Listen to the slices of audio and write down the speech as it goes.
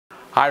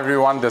Hi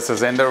everyone, this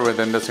is Inder with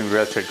Indus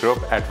Real Estate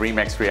Group at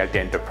Remax Realty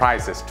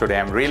Enterprises. Today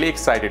I'm really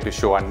excited to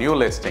show our new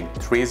listing,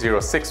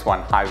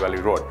 3061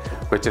 Highvalley Road,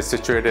 which is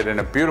situated in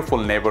a beautiful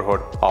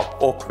neighborhood of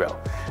Oakville.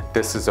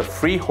 This is a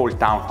freehold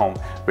townhome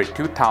with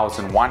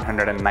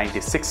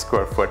 2,196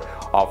 square foot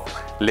of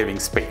living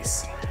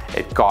space.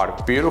 It got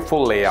a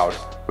beautiful layout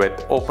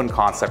with open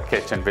concept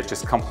kitchen which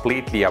is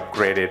completely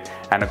upgraded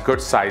and a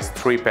good sized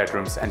 3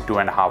 bedrooms and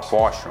 2.5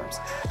 washrooms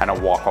and a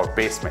walkout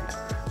basement.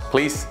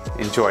 Please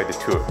enjoy the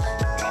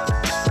tour.